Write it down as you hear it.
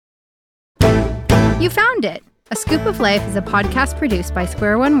You found it! A Scoop of Life is a podcast produced by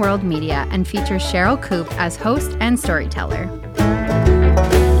Square One World Media and features Sherryl Coop as host and storyteller.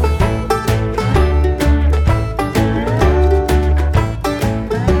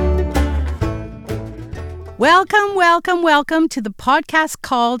 Welcome to the podcast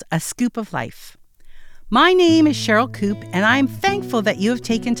called A Scoop of Life. My name is Sherryl Coop, and I'm thankful that you have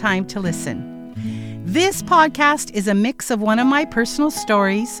taken time to listen. This podcast is a mix of one of my personal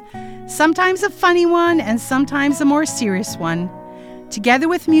stories, sometimes a funny one and sometimes a more serious one, together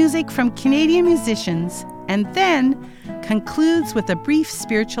with music from Canadian musicians, and then concludes with a brief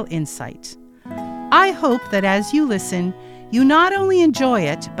spiritual insight. I hope that as you listen, you not only enjoy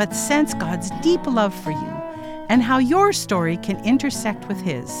it, but sense God's deep love for you and how your story can intersect with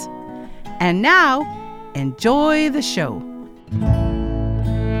His. And now, enjoy the show.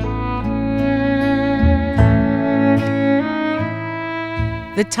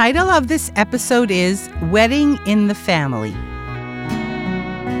 The title of this episode is Wedding in the Family.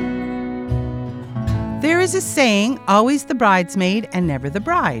 There is a saying, always the bridesmaid and never the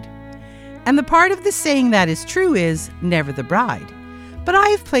bride. And the part of the saying that is true is never the bride. But I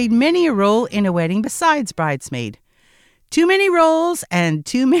have played many a role in a wedding besides bridesmaid. Too many roles and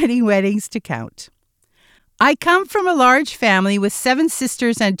too many weddings to count. I come from a large family with 7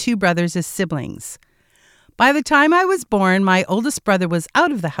 sisters and 2 brothers as siblings. By the time I was born, my oldest brother was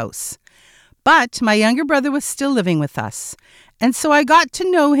out of the house. But my younger brother was still living with us. And so I got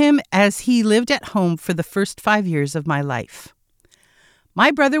to know him as he lived at home for the first 5 years of my life. My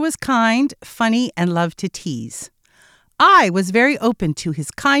brother was kind, funny, and loved to tease. I was very open to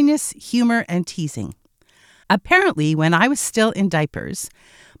his kindness, humor, and teasing. Apparently, when I was still in diapers,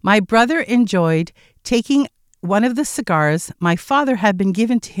 my brother enjoyed taking one of the cigars my father had been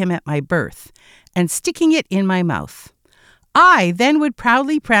given to him at my birth and sticking it in my mouth. I then would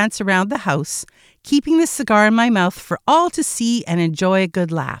proudly prance around the house, keeping the cigar in my mouth for all to see and enjoy a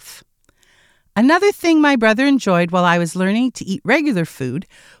good laugh. Another thing my brother enjoyed while I was learning to eat regular food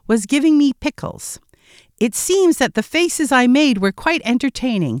was giving me pickles. It seems that the faces I made were quite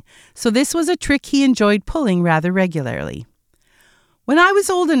entertaining, so this was a trick he enjoyed pulling rather regularly. When I was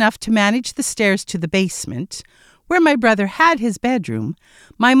old enough to manage the stairs to the basement, where my brother had his bedroom,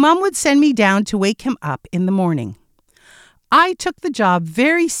 my mom would send me down to wake him up in the morning. I took the job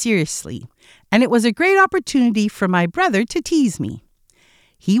very seriously, and it was a great opportunity for my brother to tease me.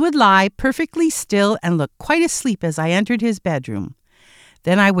 He would lie perfectly still and look quite asleep as I entered his bedroom.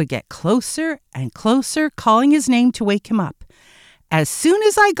 Then I would get closer and closer, calling his name to wake him up. As soon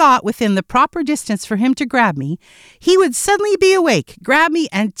as I got within the proper distance for him to grab me, he would suddenly be awake, grab me,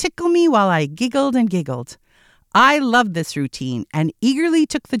 and tickle me while I giggled and giggled. I loved this routine and eagerly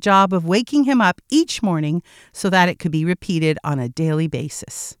took the job of waking him up each morning so that it could be repeated on a daily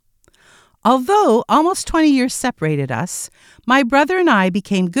basis. Although almost 20 years separated us, my brother and I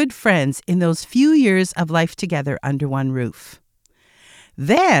became good friends in those few years of life together under one roof.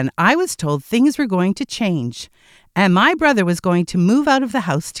 Then I was told things were going to change, and my brother was going to move out of the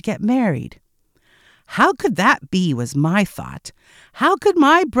house to get married. How could that be, was my thought. How could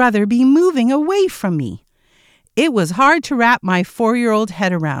my brother be moving away from me? It was hard to wrap my 4-year-old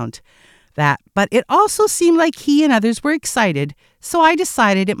head around that, but it also seemed like he and others were excited, so I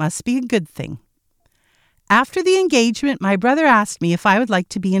decided it must be a good thing. After the engagement, my brother asked me if I would like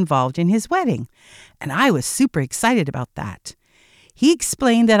to be involved in his wedding, and I was super excited about that. He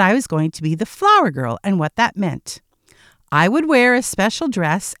explained that I was going to be the flower girl and what that meant. I would wear a special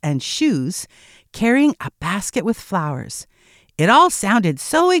dress and shoes, carrying a basket with flowers. It all sounded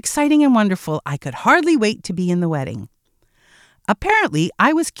so exciting and wonderful, I could hardly wait to be in the wedding. Apparently,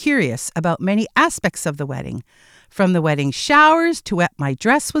 I was curious about many aspects of the wedding, from the wedding showers to what my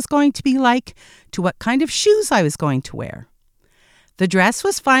dress was going to be like, to what kind of shoes I was going to wear. The dress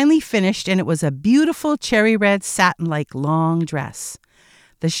was finally finished, and it was a beautiful cherry red satin-like long dress.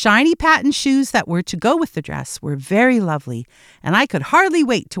 The shiny patent shoes that were to go with the dress were very lovely, and I could hardly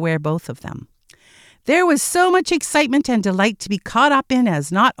wait to wear both of them. There was so much excitement and delight to be caught up in,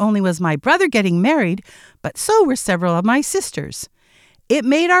 as not only was my brother getting married, but so were several of my sisters. It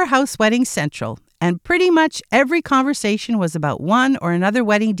made our house wedding central, and pretty much every conversation was about one or another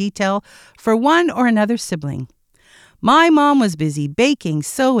wedding detail for one or another sibling. My mom was busy baking,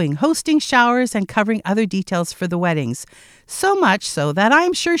 sewing, hosting showers, and covering other details for the weddings, so much so that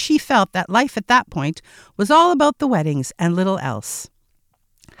I'm sure she felt that life at that point was all about the weddings and little else.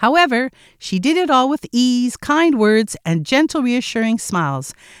 However, she did it all with ease, kind words, and gentle, reassuring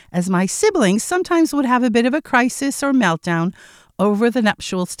smiles, as my siblings sometimes would have a bit of a crisis or meltdown over the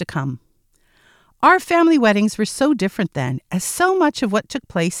nuptials to come. Our family weddings were so different then, as so much of what took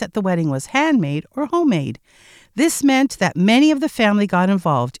place at the wedding was handmade or homemade. This meant that many of the family got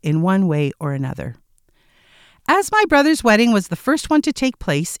involved in one way or another. As my brother's wedding was the first one to take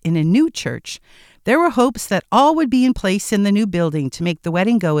place in a new church, there were hopes that all would be in place in the new building to make the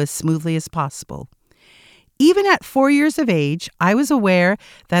wedding go as smoothly as possible. Even at 4 years of age, I was aware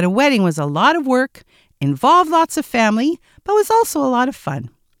that a wedding was a lot of work, involved lots of family, but was also a lot of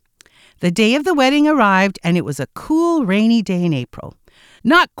fun. The day of the wedding arrived, and it was a cool, rainy day in April.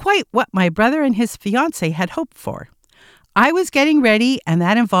 Not quite what my brother and his fiancée had hoped for. I was getting ready, and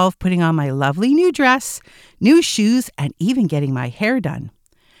that involved putting on my lovely new dress, new shoes, and even getting my hair done.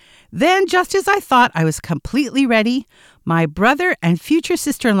 Then, just as I thought I was completely ready, my brother and future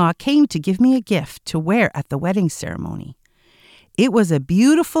sister-in-law came to give me a gift to wear at the wedding ceremony. It was a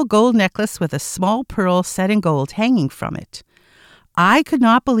beautiful gold necklace with a small pearl set in gold hanging from it. I could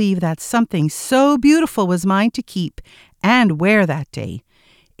not believe that something so beautiful was mine to keep and wear that day.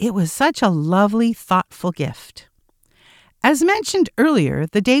 It was such a lovely, thoughtful gift. As mentioned earlier,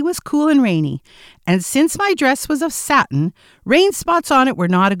 the day was cool and rainy, and since my dress was of satin, rain spots on it were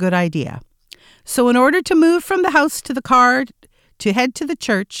not a good idea. So in order to move from the house to the car to head to the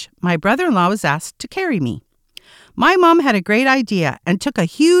church, my brother-in-law was asked to carry me. My mom had a great idea and took a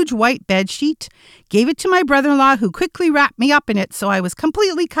huge white bed sheet, gave it to my brother-in-law, who quickly wrapped me up in it so I was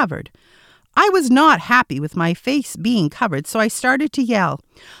completely covered. I was not happy with my face being covered, so I started to yell,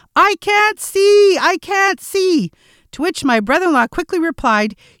 "I can't see! I can't see!" To which my brother-in-law quickly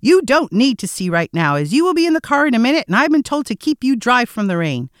replied, "You don't need to see right now, as you will be in the car in a minute, and I've been told to keep you dry from the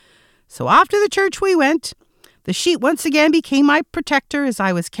rain." So off to the church we went. The sheet once again became my protector as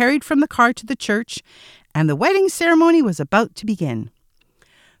I was carried from the car to the church, and the wedding ceremony was about to begin.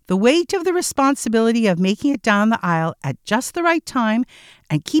 The weight of the responsibility of making it down the aisle at just the right time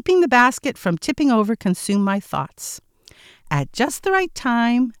and keeping the basket from tipping over consumed my thoughts. At just the right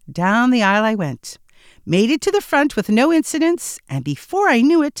time, down the aisle I went. Made it to the front with no incidents, and before I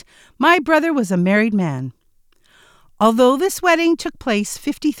knew it, my brother was a married man. Although this wedding took place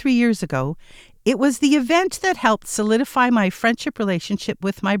 53 years ago, it was the event that helped solidify my friendship relationship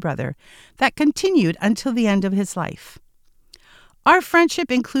with my brother that continued until the end of his life. Our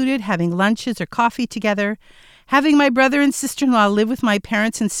friendship included having lunches or coffee together, having my brother and sister-in-law live with my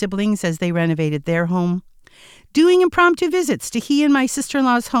parents and siblings as they renovated their home, doing impromptu visits to he and my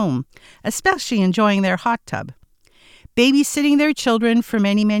sister-in-law's home, especially enjoying their hot tub, babysitting their children for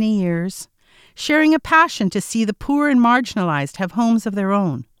many, many years, sharing a passion to see the poor and marginalized have homes of their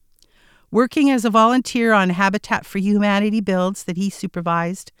own, working as a volunteer on Habitat for Humanity builds that he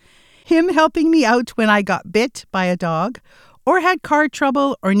supervised, him helping me out when I got bit by a dog, or had car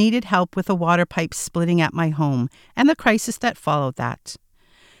trouble or needed help with a water pipe splitting at my home and the crisis that followed that.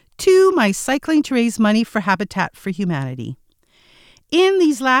 2, my cycling to raise money for Habitat for Humanity. In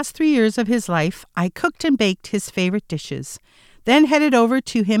these last 3 years of his life, I cooked and baked his favorite dishes, then headed over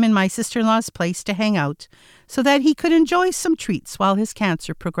to him and my sister-in-law's place to hang out so that he could enjoy some treats while his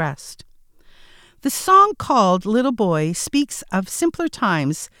cancer progressed. The song called Little Boy speaks of simpler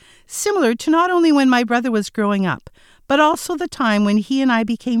times, similar to not only when my brother was growing up, but also the time when he and I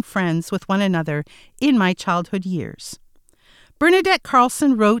became friends with one another in my childhood years. Bernadette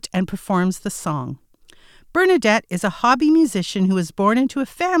Carlson wrote and performs the song. Bernadette is a hobby musician who was born into a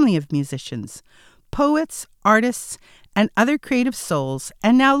family of musicians, poets, artists, and other creative souls,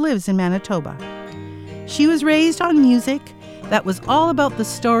 and now lives in Manitoba. She was raised on music that was all about the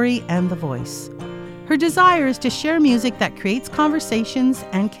story and the voice. Her desire is to share music that creates conversations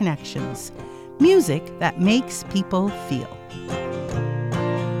and connections, music that makes people feel.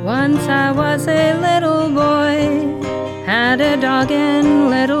 Once I was a little boy, had a dog and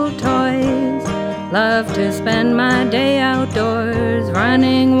little toys, loved to spend my day outdoors,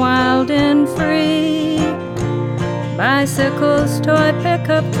 running wild and free. Bicycles, toy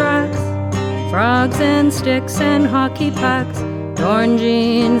pickup trucks, frogs and sticks and hockey pucks, torn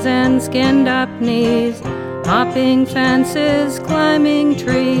jeans and skinned up knees, hopping fences, climbing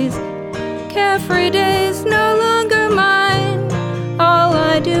trees. Carefree days no longer mine, all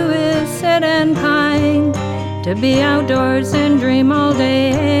I do is sit and pine, to be outdoors and dream all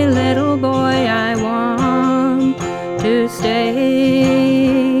day. Little boy, I want to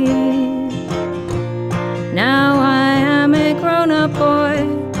stay. Now I am a grown-up boy,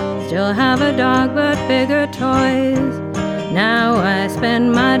 still have a dog but bigger toys. Now I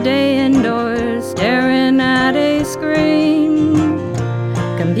spend my day indoors, staring at a screen.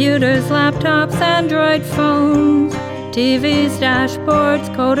 Computers, laptops, Android phones, TVs,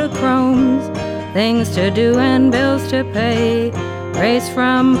 dashboards, Kodachromes, things to do and bills to pay. race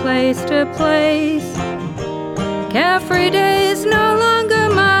from place to place. Carefree days no longer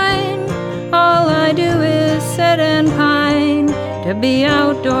mine. All I do is sit and pine, to be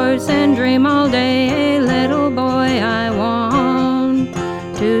outdoors and dream all day. A little boy, I want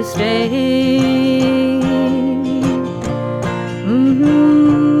to stay.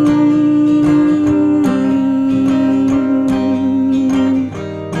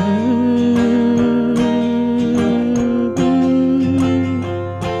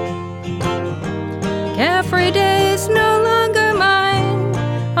 Carefree days no longer mine.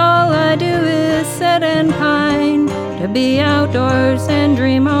 All I do is sit and pine, to be outdoors and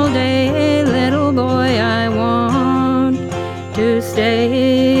dream all day. A little boy, I want to stay.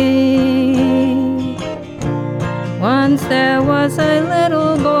 Once there was a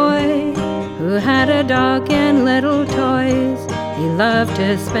little boy who had a dog and little toys. He loved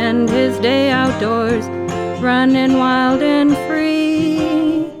to spend his day outdoors, running wild and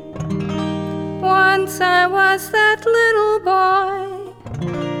free. Once I was that little boy.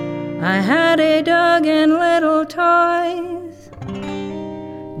 I had a dog and little toys.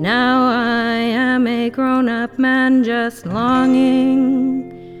 Now I am a grown-up man, just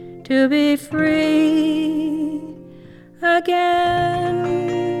longing to be free again.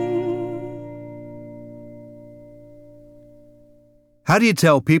 How do you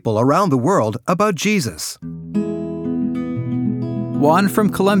tell people around the world about Jesus? Juan from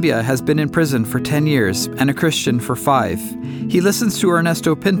Colombia has been in prison for 10 years and a Christian for 5. He listens to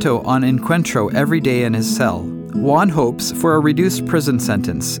Ernesto Pinto on Encuentro every day in his cell. Juan hopes for a reduced prison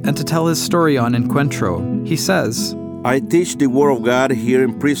sentence and to tell his story on Encuentro. He says, I teach the Word of God here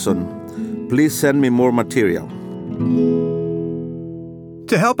in prison. Please send me more material.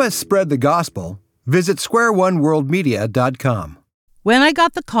 To help us spread the gospel, visit squareoneworldmedia.com. When I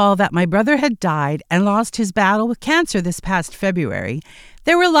got the call that my brother had died and lost his battle with cancer this past February,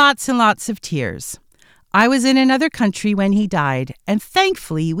 there were lots and lots of tears. I was in another country when he died, and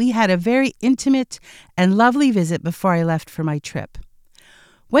thankfully we had a very intimate and lovely visit before I left for my trip.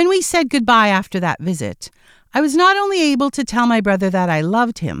 When we said goodbye after that visit, I was not only able to tell my brother that I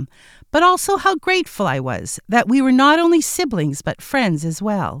loved him, but also how grateful I was that we were not only siblings but friends as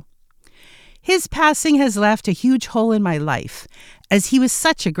well. His passing has left a huge hole in my life, as he was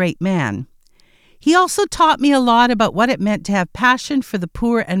such a great man. He also taught me a lot about what it meant to have passion for the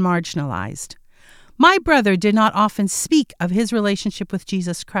poor and marginalized. My brother did not often speak of his relationship with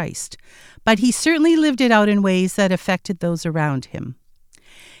Jesus Christ, but he certainly lived it out in ways that affected those around him.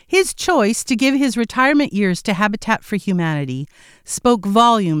 His choice to give his retirement years to Habitat for Humanity spoke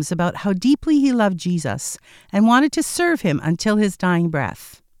volumes about how deeply he loved Jesus and wanted to serve him until his dying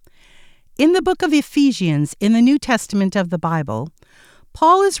breath. In the book of Ephesians, in the New Testament of the Bible,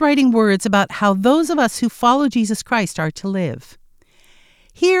 Paul is writing words about how those of us who follow Jesus Christ are to live.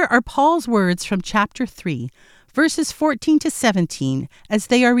 Here are Paul's words from chapter 3, verses 14 to 17, as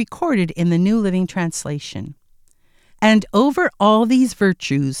they are recorded in the New Living Translation. And over all these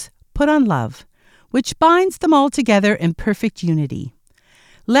virtues, put on love, which binds them all together in perfect unity.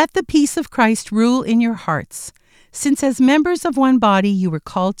 Let the peace of Christ rule in your hearts, since as members of one body you were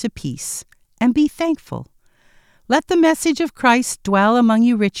called to peace, and be thankful. Let the message of Christ dwell among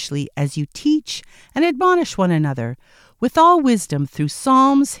you richly as you teach and admonish one another, with all wisdom through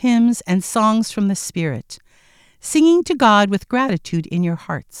psalms, hymns, and songs from the Spirit, singing to God with gratitude in your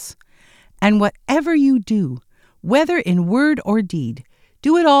hearts. And whatever you do, whether in word or deed,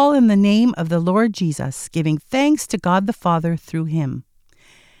 do it all in the name of the Lord Jesus, giving thanks to God the Father through him.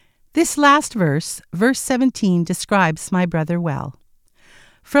 This last verse, verse 17, describes my brother well.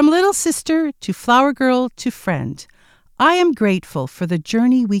 From little sister to flower girl to friend, I am grateful for the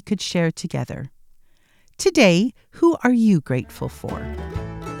journey we could share together. Today, who are you grateful for?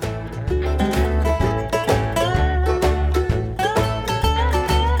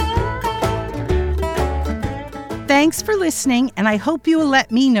 Thanks for listening, and I hope you will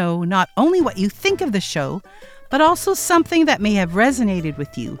let me know not only what you think of the show, but also something that may have resonated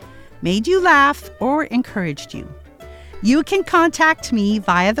with you, made you laugh, or encouraged you. You can contact me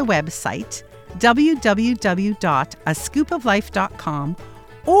via the website www.ascoopoflife.com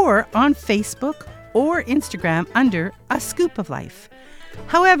or on Facebook or Instagram under A Scoop of Life.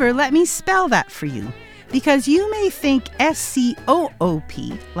 However, let me spell that for you, because you may think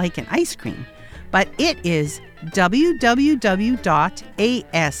SCOOP like an ice cream, but it is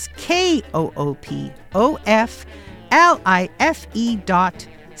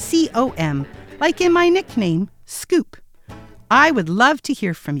www.ASKOOPOFLIFE.com, like in my nickname, Scoop. I would love to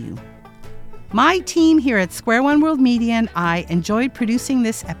hear from you. My team here at Square One World Media and I enjoyed producing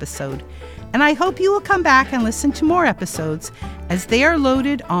this episode, and I hope you will come back and listen to more episodes as they are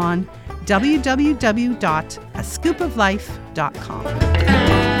loaded on www.ascoopoflife.com.